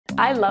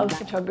I love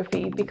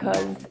photography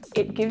because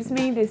it gives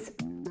me this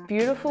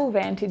beautiful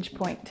vantage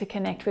point to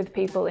connect with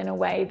people in a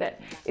way that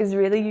is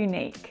really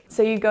unique.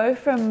 So you go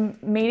from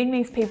meeting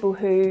these people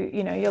who,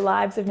 your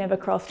lives have never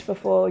crossed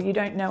before, you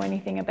don't know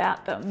anything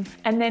about them,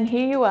 and then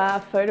here you are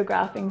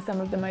photographing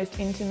some of the most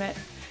intimate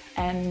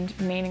and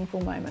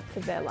meaningful moments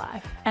of their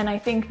life. And I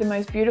think the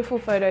most beautiful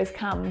photos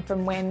come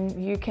from when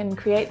you can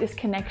create this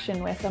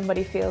connection where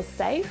somebody feels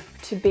safe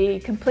to be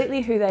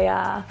completely who they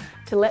are,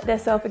 to let their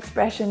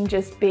self-expression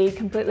just be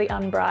completely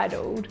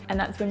unbridled, and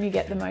that's when you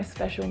get the most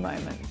special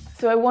moments.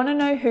 So I want to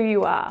know who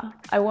you are.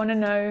 I want to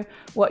know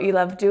what you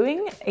love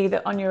doing,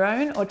 either on your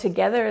own or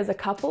together as a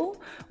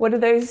couple. What are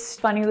those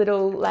funny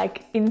little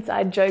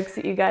inside jokes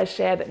that you guys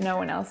share that no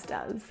one else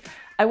does?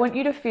 I want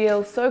you to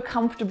feel so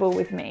comfortable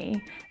with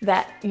me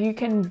that you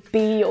can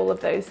be all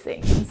of those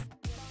things.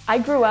 I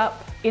grew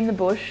up in the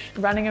bush,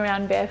 running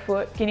around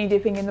barefoot, guinea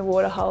dipping in the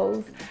water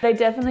holes. I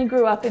definitely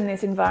grew up in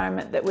this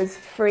environment that was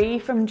free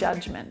from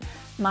judgment.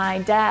 My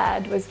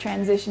dad was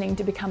transitioning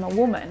to become a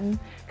woman,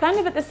 kind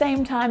of at the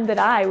same time that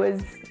I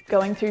was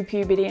going through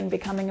puberty and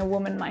becoming a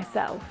woman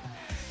myself.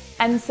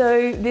 And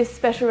so this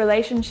special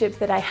relationship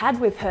that I had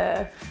with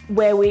her,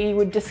 where we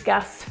would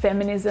discuss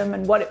feminism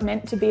and what it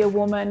meant to be a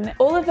woman,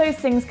 all of those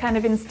things kind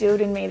of instilled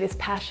in me this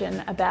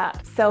passion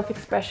about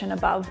self-expression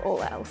above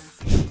all else.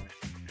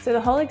 So the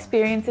whole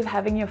experience of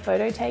having your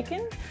photo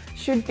taken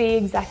should be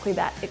exactly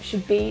that. It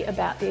should be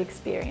about the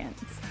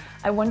experience.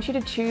 I want you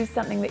to choose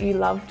something that you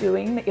love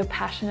doing, that you're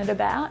passionate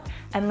about,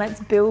 and let's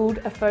build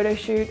a photo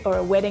shoot or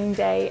a wedding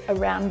day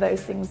around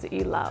those things that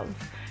you love.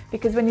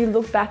 Because when you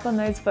look back on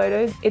those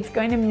photos, it's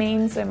going to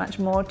mean so much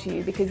more to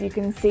you because you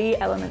can see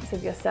elements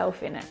of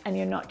yourself in it and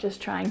you're not just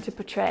trying to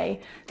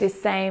portray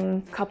this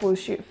same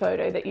couples shoot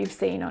photo that you've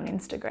seen on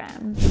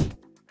Instagram.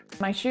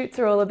 My shoots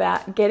are all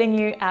about getting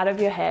you out of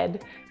your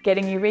head,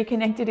 getting you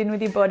reconnected in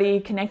with your body,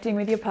 connecting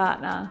with your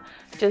partner,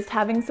 just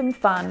having some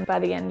fun. By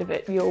the end of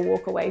it, you'll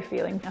walk away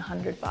feeling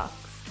 $100.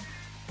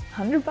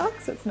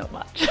 $100? That's not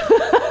much.